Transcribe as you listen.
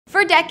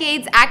For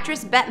decades,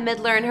 actress Bette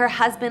Midler and her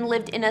husband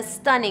lived in a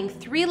stunning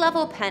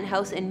 3-level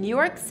penthouse in New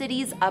York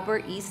City's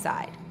Upper East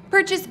Side.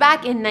 Purchased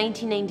back in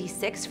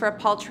 1996 for a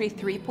paltry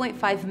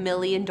 $3.5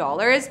 million,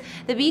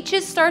 the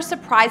Beaches star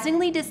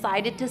surprisingly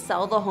decided to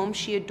sell the home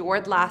she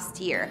adored last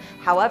year.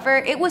 However,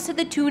 it was to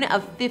the tune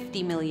of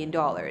 $50 million.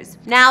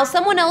 Now,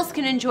 someone else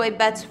can enjoy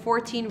Bette's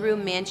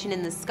 14-room mansion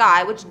in the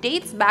sky, which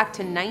dates back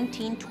to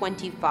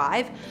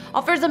 1925,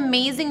 offers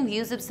amazing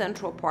views of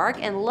Central Park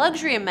and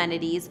luxury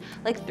amenities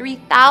like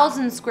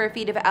 3,000 square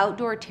feet of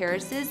outdoor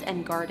terraces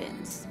and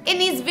gardens. In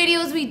these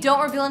videos, we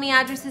don't reveal any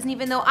addresses, and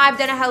even though I've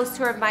done a house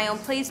tour of my own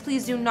place,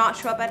 please do not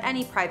show up at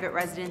any private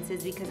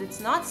residences because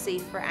it's not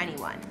safe for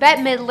anyone. Bette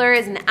Midler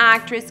is an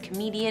actress,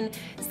 comedian,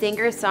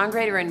 singer,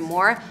 songwriter, and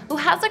more who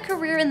has a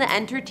career in the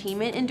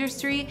entertainment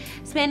industry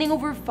spanning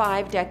over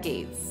 5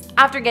 decades.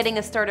 After getting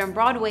a start on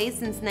Broadway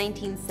since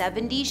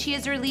 1970, she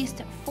has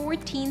released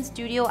 14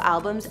 studio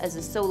albums as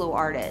a solo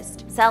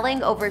artist,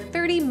 selling over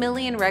 30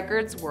 million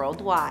records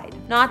worldwide.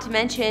 Not to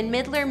mention,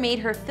 Midler made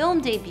her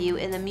film debut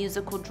in the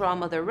musical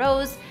drama The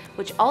Rose,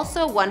 which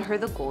also won her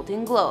the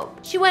Golden Globe.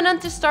 She went on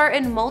to star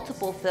in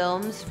multiple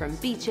films, from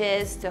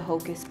Beaches to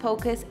Hocus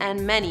Pocus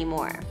and many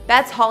more.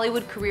 Bette's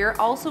Hollywood career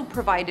also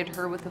provided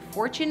her with a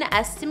fortune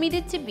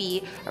estimated to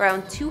be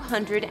around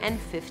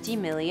 $250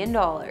 million.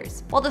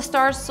 While the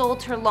star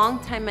sold her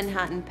longtime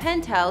Manhattan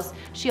penthouse,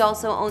 she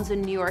also owns a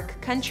New York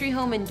country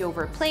home in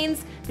Dover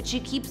Plains, but she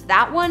keeps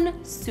that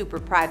one super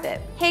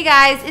private. Hey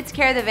guys, it's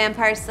Kara the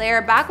Vampire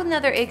Slayer back with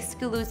another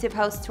exclusive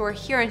house tour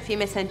here on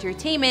Famous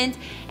Entertainment,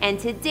 and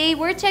today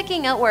we're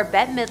checking out where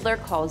Bette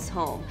Midler calls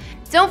home.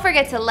 Don't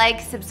forget to like,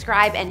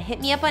 subscribe, and hit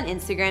me up on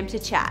Instagram to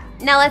chat.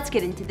 Now let's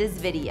get into this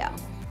video.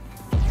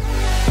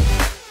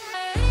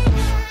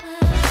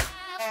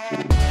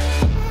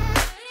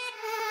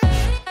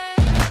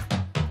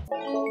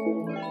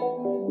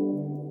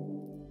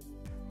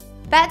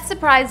 Bette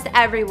surprised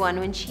everyone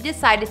when she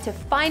decided to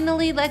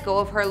finally let go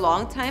of her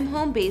longtime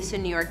home base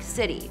in New York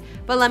City.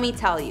 But let me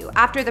tell you,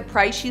 after the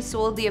price she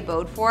sold the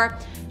abode for,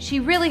 she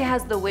really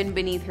has the wind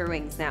beneath her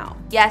wings now.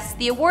 Yes,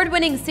 the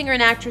award-winning singer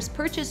and actress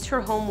purchased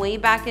her home way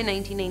back in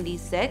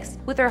 1996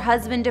 with her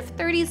husband of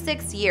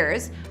 36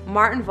 years,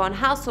 Martin von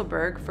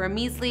Hasselberg, for a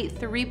measly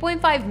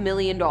 $3.5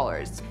 million.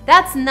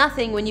 That's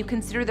nothing when you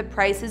consider the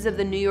prices of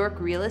the New York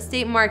real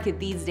estate market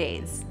these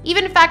days.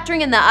 Even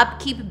factoring in the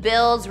upkeep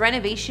bills,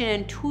 renovation,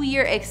 and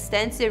 2-year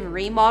extensive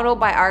remodel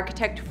by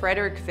architect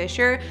Frederick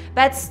Fisher,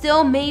 Bette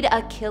still made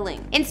a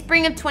killing. In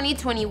spring of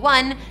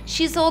 2021,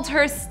 she sold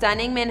her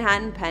stunning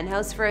Manhattan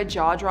penthouse for a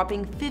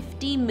jaw-dropping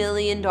 $50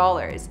 million,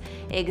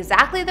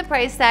 exactly the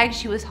price tag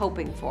she was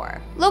hoping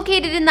for.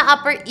 Located in the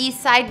Upper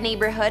East Side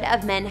neighborhood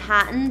of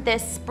Manhattan,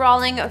 this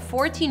sprawling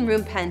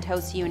 14-room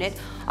penthouse unit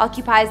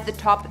occupies the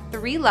top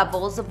 3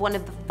 levels of one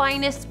of the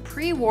finest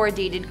pre-war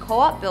dated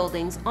co-op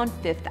buildings on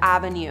 5th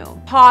Avenue.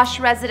 Posh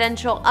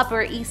residential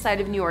Upper East Side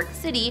of New York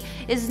City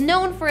is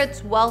known for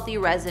its wealthy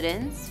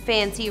residents,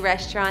 fancy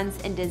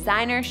restaurants, and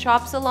designer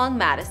shops along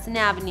Madison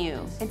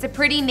Avenue. It's a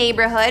pretty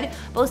neighborhood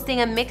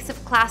boasting a mix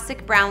of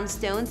classic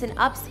brownstones and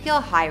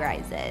upscale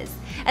high-rises.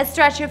 A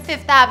stretch of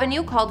 5th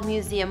Avenue called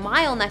Museum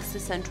Mile next to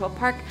Central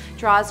Park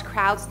draws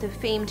crowds to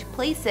famed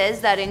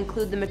places that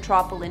include the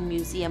Metropolitan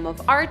Museum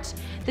of Art,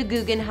 the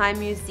Guggenheim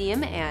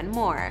Museum, and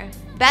more.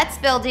 Bette's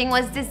building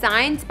was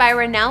designed by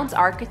renowned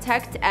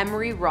architect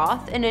Emery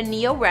Roth in a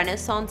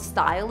neo-Renaissance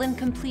style and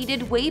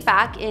completed way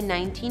back in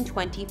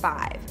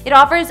 1925. It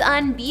offers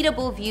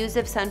unbeatable views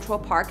of Central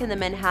Park and the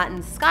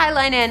Manhattan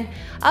skyline, and,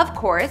 of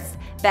course,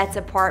 Bette's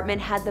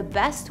apartment had the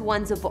best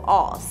ones of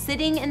all,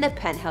 sitting in the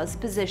penthouse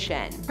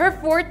position. Her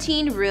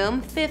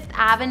 14-room 5th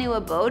Avenue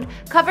abode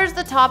covers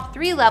the top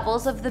 3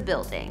 levels of the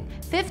building,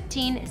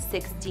 15,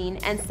 16,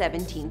 and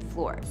 17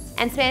 floors,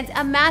 and spans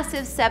a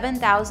massive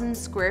 7,000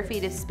 square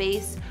feet of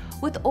space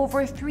with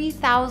over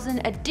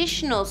 3,000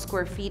 additional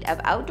square feet of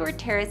outdoor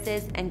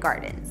terraces and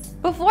gardens.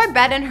 Before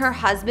Bette and her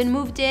husband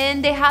moved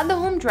in, they had the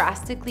home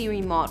drastically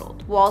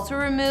remodeled. Walls were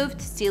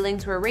removed,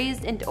 ceilings were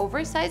raised, and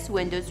oversized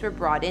windows were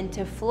brought in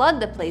to flood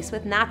the place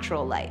with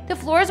natural light. The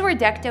floors were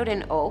decked out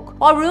in oak,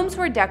 while rooms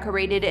were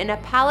decorated in a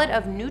palette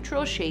of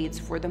neutral shades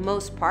for the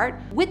most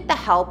part, with the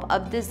help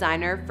of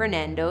designer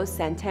Fernando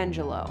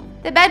Santangelo.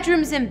 The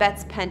bedrooms in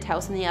Bette's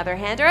penthouse, on the other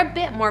hand, are a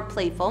bit more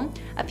playful,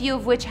 a few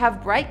of which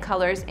have bright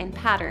colors and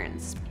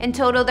patterns. In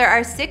total, there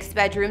are 6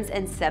 bedrooms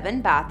and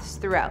 7 baths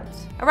throughout.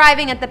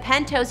 Arriving at the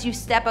penthouse, you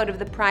step out of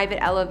the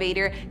private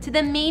elevator to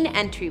the main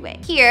entryway.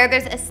 Here,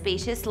 there's a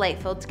spacious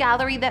light-filled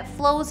gallery that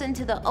flows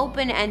into the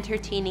open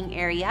entertaining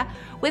area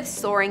with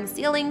soaring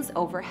ceilings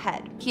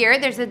overhead. Here,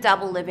 there's a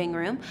double living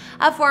room,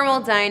 a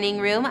formal dining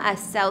room, a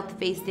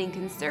south-facing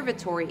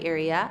conservatory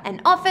area,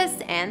 an office,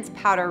 and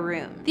powder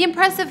room. The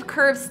impressive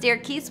curved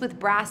staircase with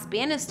brass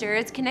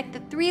banisters connect the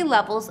 3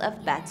 levels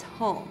of Bette's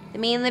home. The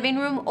main living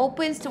room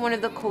opens to one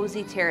of the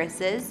cozy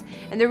terraces,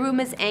 and the room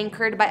is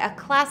anchored by a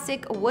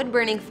classic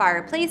wood-burning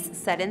fireplace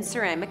set in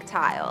ceramic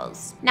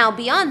tiles. Now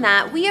beyond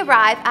that, we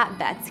arrive at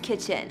Bette's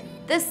kitchen.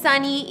 The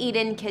sunny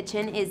Eden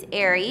kitchen is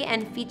airy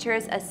and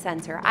features a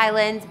center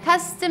island,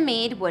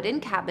 custom-made wooden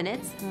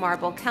cabinets,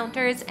 marble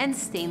counters, and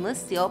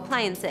stainless steel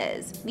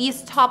appliances.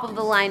 These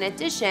top-of-the-line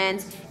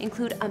additions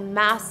include a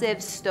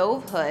massive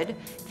stove hood,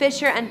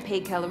 Fisher and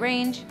Paykel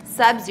range,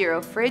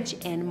 Sub-Zero fridge,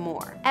 and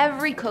more.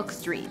 Every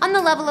cook's dream. On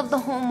the level of the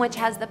home, which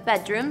has the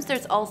bedrooms,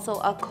 there's also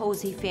a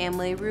cozy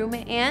family room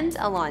and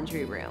a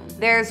laundry room.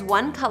 There's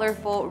one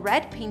colorful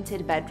red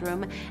painted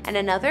bedroom and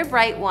another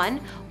bright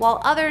one,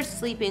 while other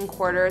sleeping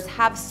quarters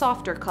have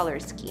softer color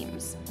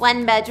schemes.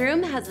 One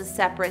bedroom has a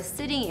separate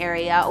sitting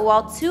area,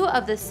 while 2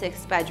 of the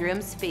 6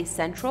 bedrooms face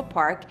Central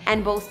Park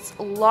and boasts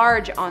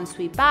large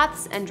ensuite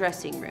baths and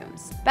dressing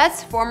rooms.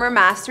 Bette's former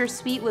master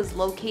suite was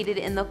located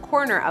in the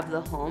corner of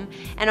the home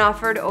and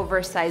offered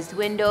oversized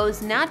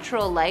windows,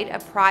 natural light, a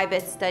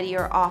private study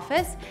or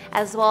office,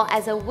 as well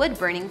as a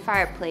wood-burning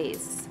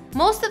fireplace.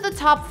 Most of the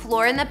top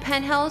floor in the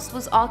penthouse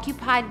was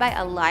occupied by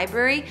a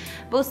library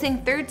boasting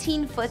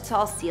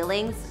 13-foot-tall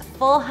ceilings,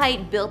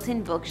 full-height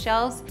built-in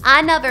bookshelves,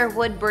 another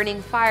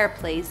wood-burning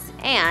fireplace,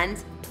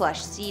 and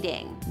plush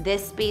seating.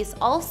 This space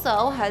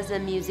also has a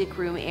music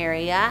room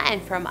area,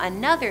 and from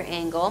another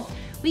angle,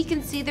 we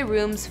can see the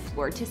room's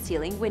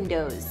floor-to-ceiling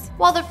windows.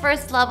 While the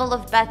first level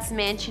of Bette's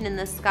mansion in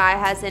the sky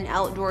has an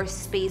outdoor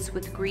space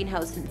with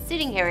greenhouse and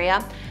sitting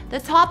area, the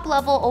top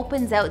level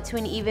opens out to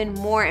an even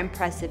more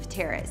impressive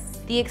terrace,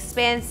 the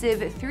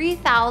expansive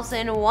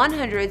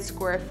 3,100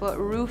 square foot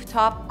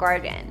rooftop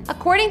garden.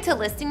 According to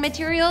listing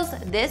materials,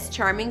 this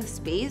charming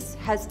space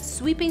has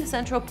sweeping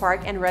Central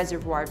Park and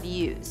reservoir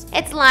views.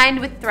 It's lined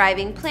with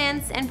thriving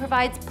plants and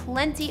provides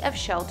plenty of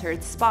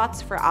sheltered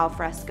spots for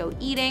alfresco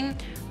eating,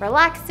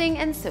 relaxing,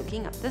 and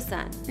soaking up the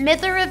sun.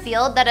 Midler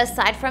revealed that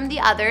aside from the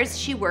others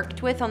she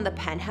worked with on the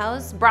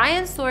penthouse,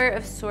 Brian Sawyer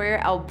of Sawyer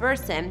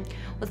Alberson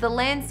was the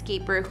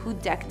landscaper who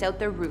decked out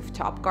the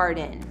rooftop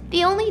garden.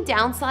 The only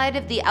downside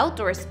of the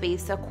outdoor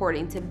space,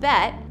 according to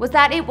Bette, was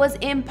that it was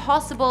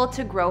impossible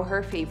to grow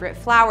her favorite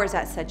flowers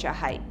at such a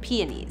height,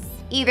 peonies.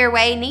 Either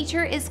way,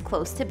 nature is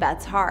close to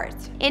Bette's heart.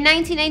 In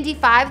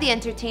 1995, the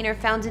entertainer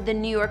founded the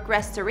New York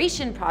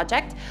Restoration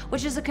Project,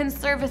 which is a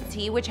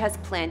conservancy which has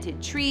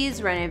planted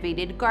trees,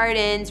 renovated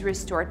gardens,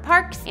 restored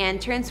parks,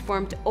 and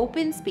transformed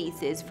open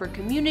spaces for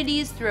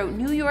communities throughout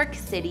New York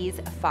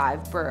City's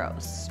 5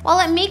 boroughs. While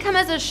it may come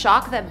as a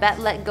shock that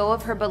Bette let go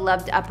of her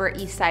beloved Upper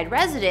East Side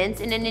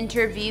residence, in an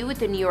interview with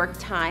the New York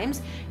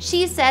Times,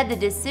 she said the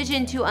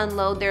decision to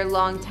unload their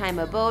longtime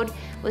abode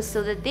was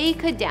so that they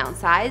could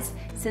downsize,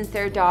 since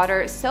their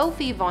daughter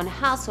Sophie von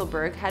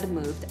Hasselberg had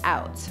moved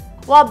out.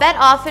 While Bette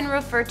often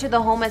referred to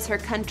the home as her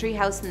country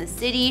house in the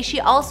city,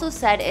 she also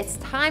said it's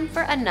time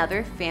for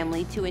another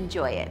family to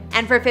enjoy it.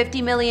 And for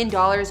 $50 million,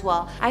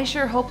 well, I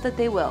sure hope that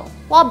they will.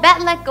 While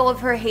Bette let go of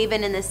her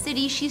haven in the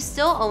city, she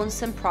still owns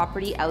some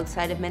property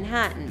outside of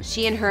Manhattan.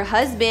 She and her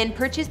husband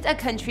purchased a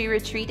country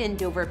retreat in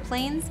Dover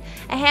Plains,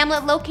 a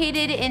hamlet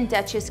located in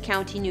Dutchess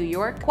County, New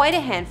York, quite a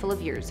handful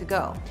of years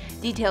ago.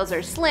 Details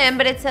are slim,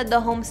 but it said the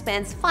home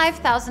spans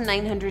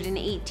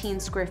 5,918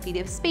 square feet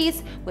of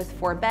space with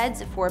 4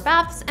 beds, 4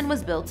 baths, and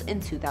was built in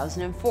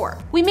 2004.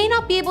 We may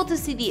not be able to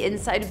see the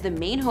inside of the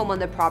main home on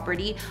the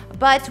property,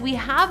 but we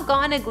have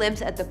gotten a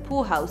glimpse at the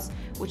pool house,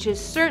 which is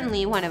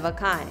certainly one of a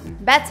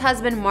kind. Bette's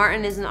husband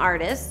Martin is an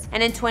artist,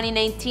 and in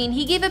 2019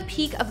 he gave a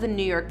peek of the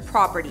New York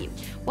property,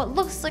 what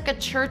looks like a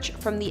church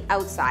from the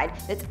outside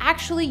that's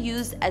actually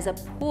used as a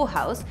pool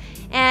house,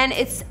 and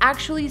it's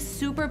actually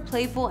super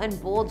playful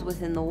and bold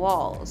within the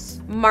walls.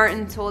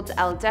 Martin told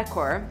El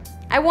Decor,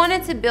 "I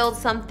wanted to build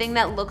something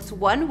that looked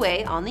one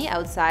way on the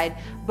outside,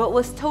 but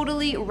was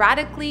totally,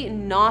 radically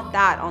not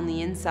that on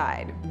the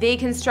inside." They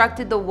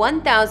constructed the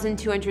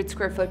 1,200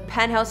 square foot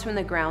penthouse from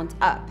the ground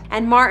up,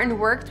 and Martin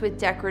worked with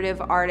decorative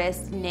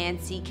artist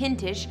Nancy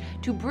Kintish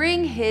to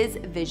bring his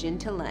vision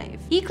to life.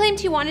 He claimed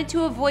he wanted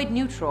to avoid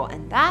neutral,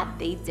 and that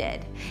they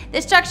did.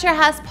 The structure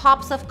has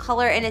pops of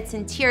color in its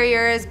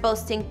interiors,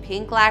 boasting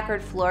pink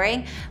lacquered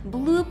flooring,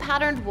 blue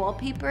patterned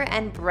wallpaper,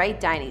 and bright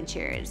dining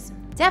chairs.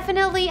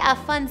 Definitely a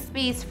fun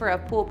space for a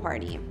pool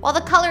party. While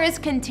the color is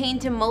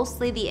contained to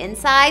mostly the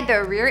inside,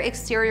 the rear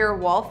exterior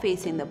wall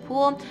facing the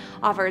pool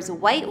offers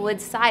white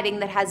wood siding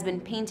that has been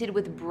painted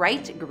with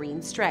bright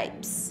green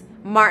stripes.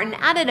 Martin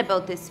added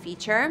about this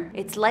feature,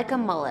 "It's like a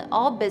mullet,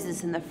 all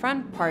business in the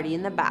front, party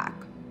in the back."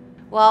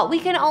 Well, we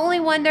can only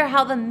wonder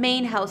how the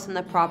main house on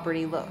the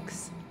property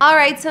looks.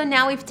 Alright, so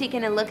now we've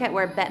taken a look at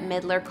where Bette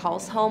Midler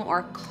calls home,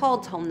 or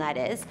called home that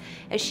is,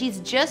 as she's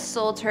just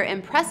sold her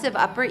impressive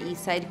Upper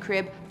East Side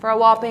crib for a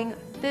whopping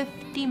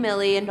 $50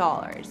 million.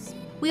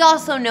 We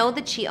also know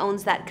that she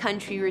owns that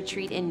country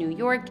retreat in New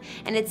York,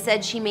 and it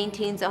said she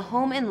maintains a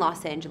home in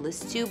Los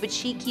Angeles too, but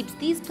she keeps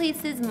these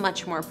places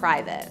much more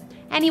private.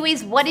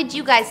 Anyways, what did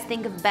you guys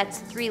think of Bette's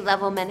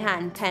 3-level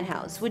Manhattan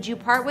penthouse? Would you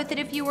part with it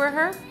if you were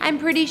her? I'm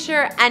pretty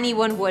sure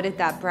anyone would at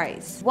that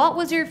price. What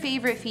was your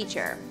favorite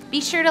feature?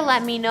 Be sure to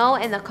let me know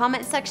in the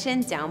comment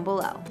section down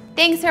below.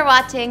 Thanks for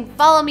watching,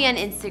 follow me on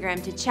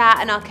Instagram to chat,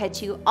 and I'll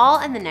catch you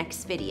all in the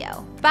next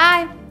video.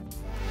 Bye!